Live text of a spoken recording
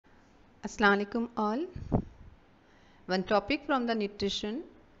Assalamu alaikum all. One topic from the nutrition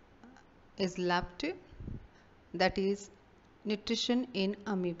is left, that is nutrition in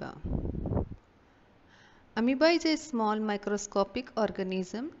amoeba. Amoeba is a small microscopic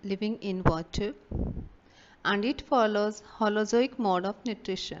organism living in water and it follows holozoic mode of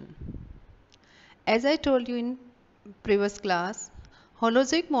nutrition. As I told you in previous class,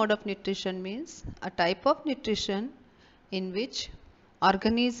 holozoic mode of nutrition means a type of nutrition in which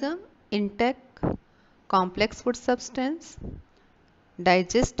organism intake complex food substance,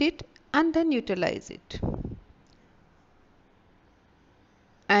 digest it and then utilize it.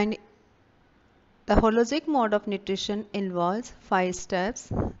 And the holozoic mode of nutrition involves 5 steps,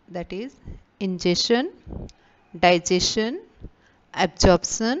 that is ingestion, digestion,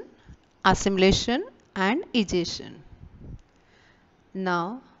 absorption, assimilation and egestion.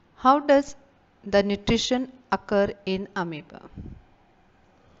 Now, how does the nutrition occur in amoeba?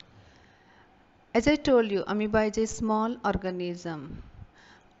 As I told you, amoeba is a small organism.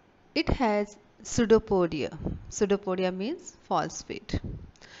 It has pseudopodia. Pseudopodia means false feet.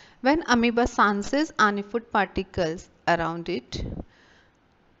 When amoeba senses any food particles around it,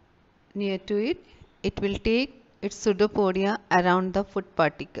 near to it, it will take its pseudopodia around the food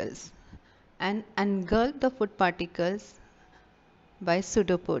particles and engulf the food particles by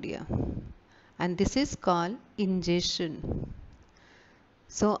pseudopodia. And this is called ingestion.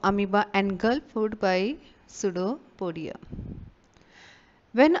 So amoeba engulf food by pseudopodia.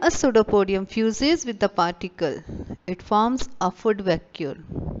 When a pseudopodium fuses with the particle, it forms a food vacuole.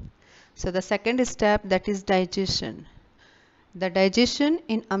 So the second step, that is digestion. The digestion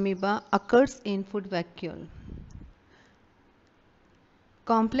in amoeba occurs in food vacuole.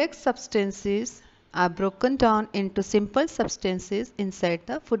 Complex substances are broken down into simple substances inside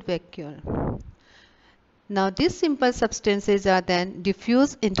the food vacuole. Now these simple substances are then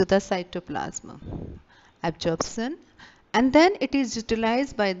diffused into the cytoplasm, absorption, and then it is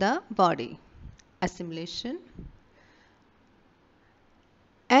utilized by the body, assimilation,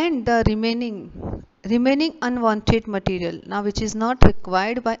 and the remaining unwanted material, now which is not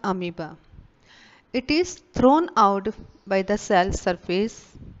required by amoeba, it is thrown out by the cell surface,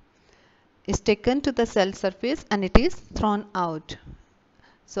 is taken to the cell surface and it is thrown out.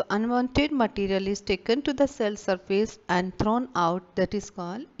 So unwanted material is taken to the cell surface and thrown out, that is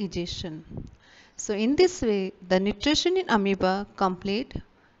called egestion. So in this way, the nutrition in amoeba complete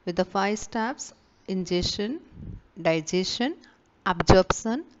with the 5 steps: ingestion, digestion,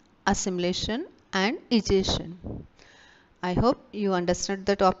 absorption, assimilation and egestion. I hope you understood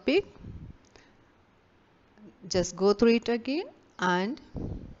the topic. Just go through it again, and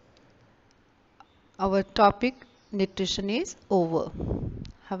our topic nutrition is over.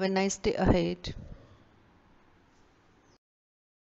 Have a nice day ahead.